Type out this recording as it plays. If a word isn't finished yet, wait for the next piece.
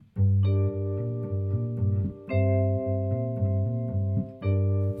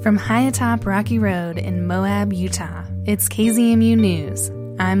From high atop Rocky Road in Moab, Utah, it's KZMU News.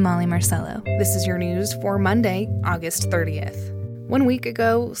 I'm Molly Marcello. This is your news for Monday, August 30th. 1 week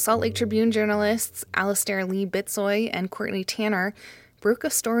ago, Salt Lake Tribune journalists Alastair Lee Bitsoy and Courtney Tanner broke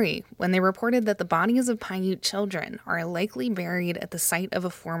a story when they reported that the bodies of Paiute children are likely buried at the site of a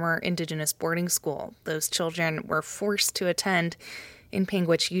former Indigenous boarding school those children were forced to attend in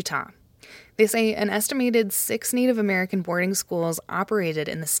Panguitch, Utah. They say an estimated 6 Native American boarding schools operated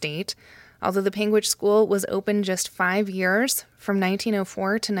in the state, although the Panguitch School was open just 5 years, from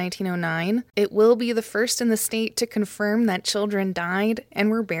 1904 to 1909. It will be the first in the state to confirm that children died and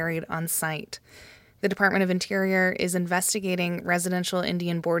were buried on site. The Department of Interior is investigating residential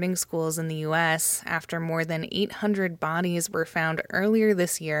Indian boarding schools in the U.S. after more than 800 bodies were found earlier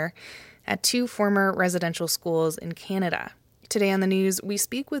this year at 2 former residential schools in Canada. Today on the news, we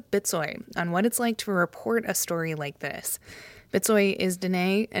speak with Bitsoy on what it's like to report a story like this. Bitsoy is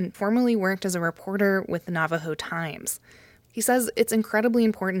Dene and formerly worked as a reporter with the Navajo Times. He says it's incredibly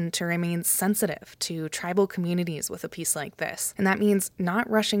important to remain sensitive to tribal communities with a piece like this, and that means not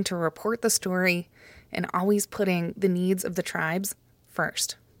rushing to report the story and always putting the needs of the tribes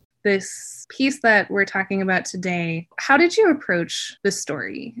first. This piece that we're talking about today, how did you approach this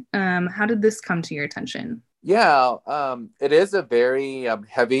story? How did this come to your attention? Yeah, it is a very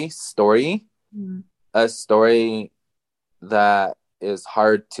heavy story, a story that is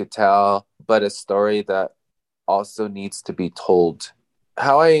hard to tell, but a story that also needs to be told.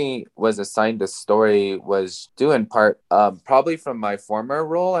 How I was assigned this story was due in part probably from my former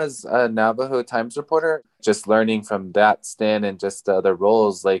role as a Navajo Times reporter, just learning from that stint and just other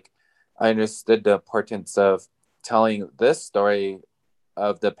roles. Like, I understood the importance of telling this story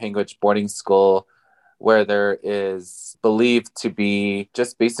of the Panguitch boarding school, where there is believed to be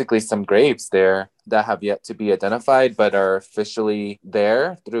just basically some graves there that have yet to be identified, but are officially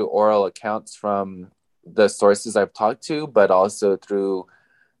there through oral accounts from the sources I've talked to, but also through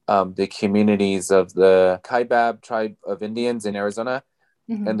the communities of the Kaibab tribe of Indians in Arizona,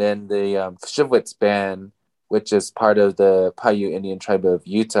 and then the Shivwits band, which is part of the Paiute Indian tribe of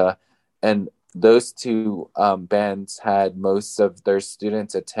Utah. And those two bands had most of their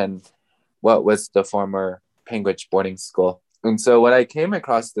students attend what was the former Panguitch boarding school. And so when I came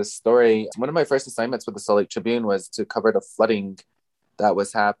across this story, one of my first assignments with the Salt Lake Tribune was to cover the flooding that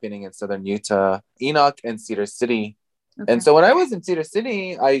was happening in southern Utah, Enoch and Cedar City. Okay. And so when I was in Cedar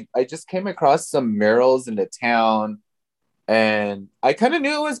City, I just came across some murals in the town, and I kind of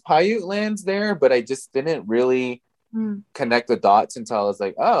knew it was Paiute lands there, but I just didn't really connect the dots until I was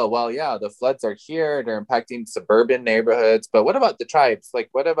like, oh, well, yeah, the floods are here. They're impacting suburban neighborhoods. But what about the tribes? Like,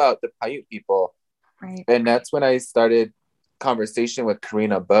 what about the Paiute people? Right. And that's when I started conversation with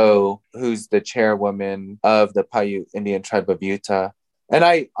Karina Bowe, who's the chairwoman of the Paiute Indian tribe of Utah. And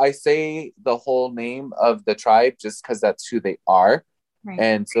I say the whole name of the tribe just because that's who they are. Right.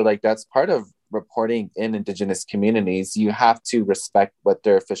 And so, like, that's part of reporting in Indigenous communities. You have to respect what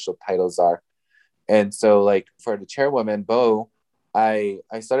their official titles are. And so, like, for the chairwoman, Bo, I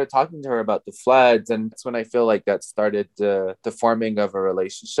started talking to her about the floods, and that's when I feel like that started the forming of a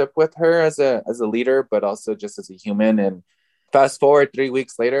relationship with her as a leader, but also just as a human. And fast forward 3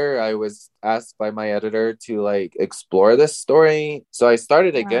 weeks later, I was asked by my editor to, like, explore this story. So I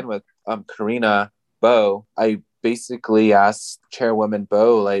started again with Karina Bowe. I basically asked Chairwoman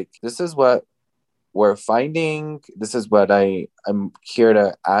Bowe, like, this is what we're finding. This is what I'm here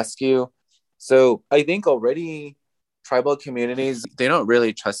to ask you. So I think already tribal communities, they don't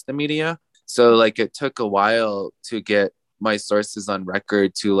really trust the media. So, like, it took a while to get my sources on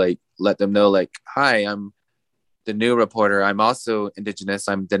record to, like, let them know, like, hi, I'm the new reporter. I'm also Indigenous.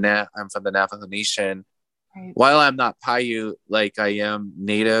 I'm from the Navajo Nation. Right. While I'm not Paiute, like, I am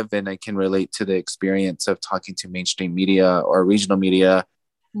Native, and I can relate to the experience of talking to mainstream media or regional media.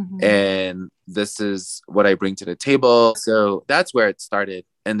 And this is what I bring to the table. So that's where it started.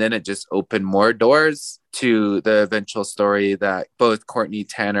 And then it just opened more doors to the eventual story that both Courtney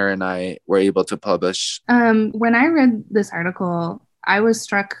Tanner and I were able to publish. When I read this article, I was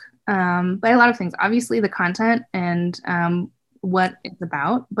struck by a lot of things. Obviously, the content and what it's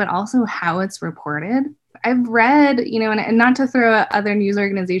about, but also how it's reported. I've read, and not to throw other news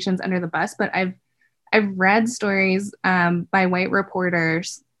organizations under the bus, but I've read stories by white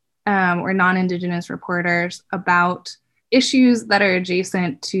reporters or non-Indigenous reporters about issues that are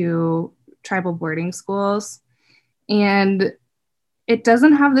adjacent to tribal boarding schools. And it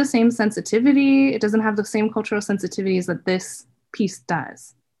doesn't have the same sensitivity. It doesn't have the same cultural sensitivities that this piece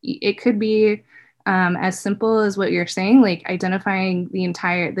does. It could be as simple as what you're saying, like identifying the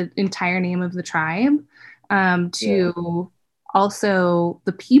entire name of the tribe, to also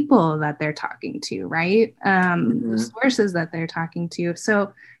the people that they're talking to, right? The sources that they're talking to.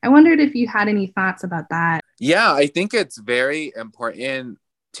 So I wondered if you had any thoughts about that. Yeah, I think it's very important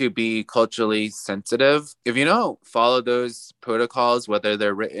to be culturally sensitive. If you don't follow those protocols, whether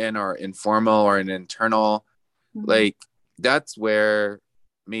they're written or informal or an internal, like that's where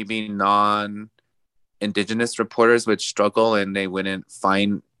maybe non-Indigenous reporters would struggle and they wouldn't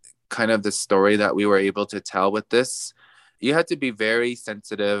find kind of the story that we were able to tell with this. You had to be very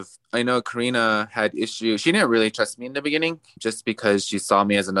sensitive. I know Karina had issues. She didn't really trust me in the beginning just because she saw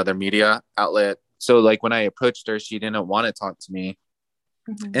me as another media outlet. So like when I approached her, she didn't want to talk to me.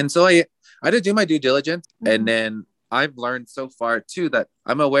 And so I had to do my due diligence. And then I've learned so far too that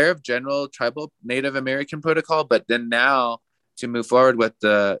I'm aware of general tribal Native American protocol, but then now to move forward with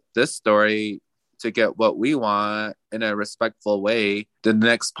this story to get what we want in a respectful way, the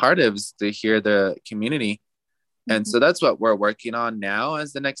next part is to hear the community. And so that's what we're working on now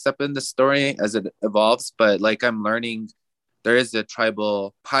as the next step in the story as it evolves. But like I'm learning, there is a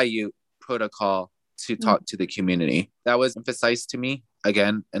tribal Paiute protocol to talk to the community. That was emphasized to me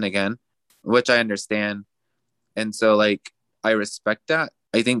again and again, which I understand. And so like I respect that.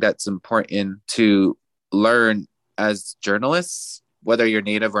 I think that's important to learn as journalists, whether you're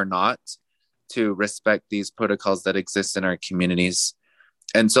Native or not, to respect these protocols that exist in our communities.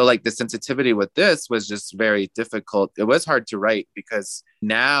 And so like the sensitivity with this was just very difficult. It was hard to write because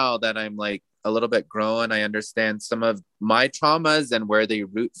now that I'm like a little bit grown, I understand some of my traumas and where they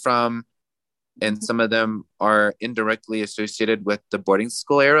root from. And some of them are indirectly associated with the boarding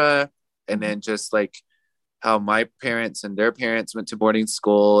school era. And then just like how my parents and their parents went to boarding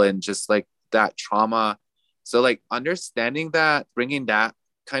school and just like that trauma. So like understanding that, bringing that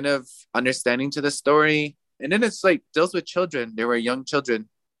kind of understanding to the story. And then it's like deals with children. They were young children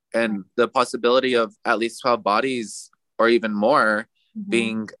and the possibility of at least 12 bodies or even more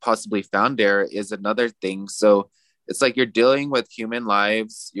being possibly found there is another thing. So it's like you're dealing with human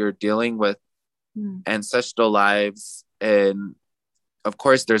lives, you're dealing with ancestral lives. And of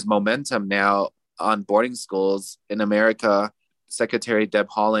course, there's momentum now on boarding schools in America. Secretary Deb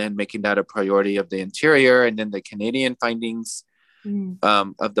Haaland making that a priority of the interior, and then the Canadian findings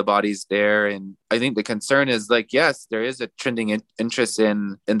of the bodies there. And I think the concern is like, yes, there is a trending interest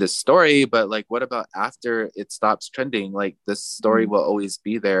in this story, but like, what about after it stops trending? Like this story will always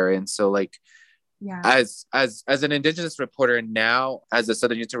be there. And so like, as an Indigenous reporter now, as a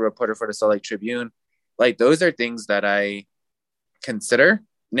Southern Utah reporter for the Salt Lake Tribune, like those are things that I consider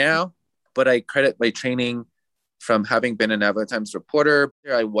now, but I credit my training from having been an Evo Times reporter.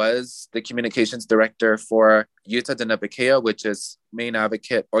 I was the communications director for Utah Dinepikea, which is main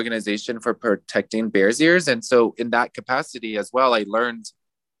advocate organization for protecting Bears Ears. And so in that capacity as well, I learned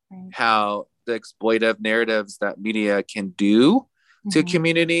how the exploitive narratives that media can do to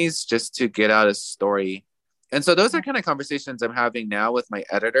communities just to get out a story. And so those are kind of conversations I'm having now with my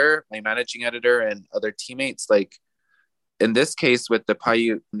editor, my managing editor, and other teammates. Like in this case with the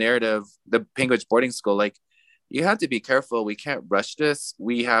Paiute narrative, the Panguitch boarding school, like you have to be careful. We can't rush this.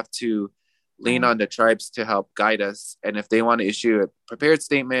 We have to lean on the tribes to help guide us. And if they want to issue a prepared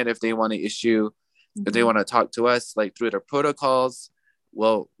statement, if they want to talk to us like through their protocols,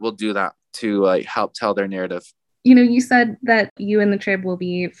 we'll do that to like help tell their narrative. You know, you said that you and the tribe will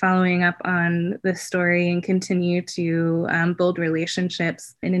be following up on this story and continue to build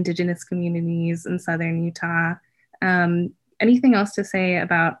relationships in Indigenous communities in Southern Utah. Anything else to say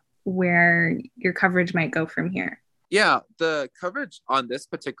about where your coverage might go from here? Yeah, the coverage on this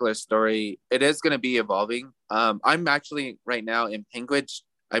particular story, it is going to be evolving. I'm actually right now in Panguitch.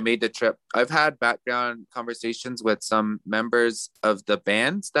 I made the trip. I've had background conversations with some members of the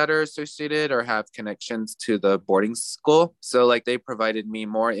bands that are associated or have connections to the boarding school. So like they provided me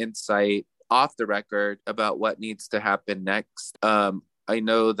more insight off the record about what needs to happen next. I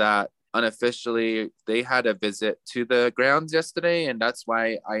know that unofficially they had a visit to the grounds yesterday, and that's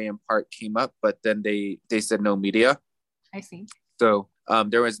why I Am Part came up, but then they said no media. I see. So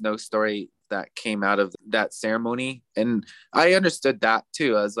there was no story that came out of that ceremony. And I understood that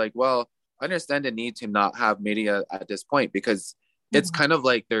too. I was like, well, I understand the need to not have media at this point because it's kind of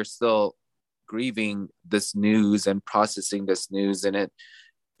like they're still grieving this news and processing this news. And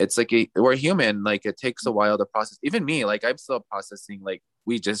it's like we're human. Like it takes a while to process. Even me, like I'm still processing. Like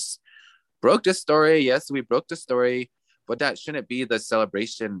we just broke the story. Yes, we broke the story, but that shouldn't be the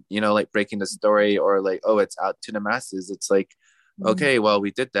celebration, you know, like breaking the story or like, oh, it's out to the masses. It's like, okay, well,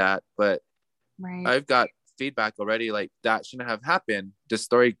 we did that, but I've got feedback already. Like that shouldn't have happened. The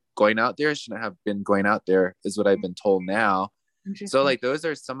story going out there shouldn't have been going out there is what I've been told now. So like, those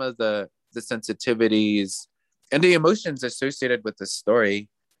are some of the sensitivities and the emotions associated with the story.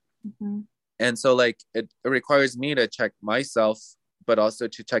 Mm-hmm. And so like it requires me to check myself, but also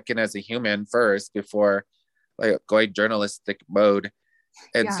to check in as a human first before like going journalistic mode.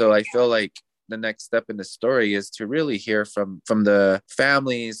 And so I feel like the next step in the story is to really hear from the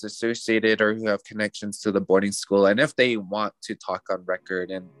families associated or who have connections to the boarding school, and if they want to talk on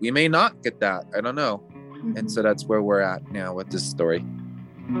record. And we may not get that, I don't know. Mm-hmm. And so that's where we're at now with this story.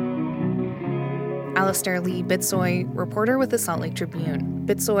 Alistair Lee Bitsoy, reporter with the Salt Lake Tribune.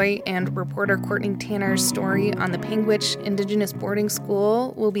 Bitsoy and reporter Courtney Tanner's story on the Panguitch Indigenous Boarding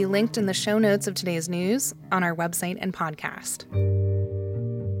School will be linked in the show notes of today's news on our website and podcast.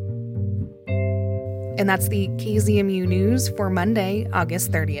 And that's the KZMU News for Monday,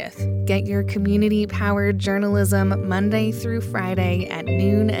 August 30th. Get your community-powered journalism Monday through Friday at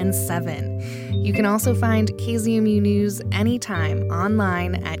noon and 7. You can also find KZMU News anytime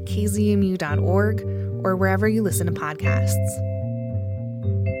online at kzmu.org or wherever you listen to podcasts.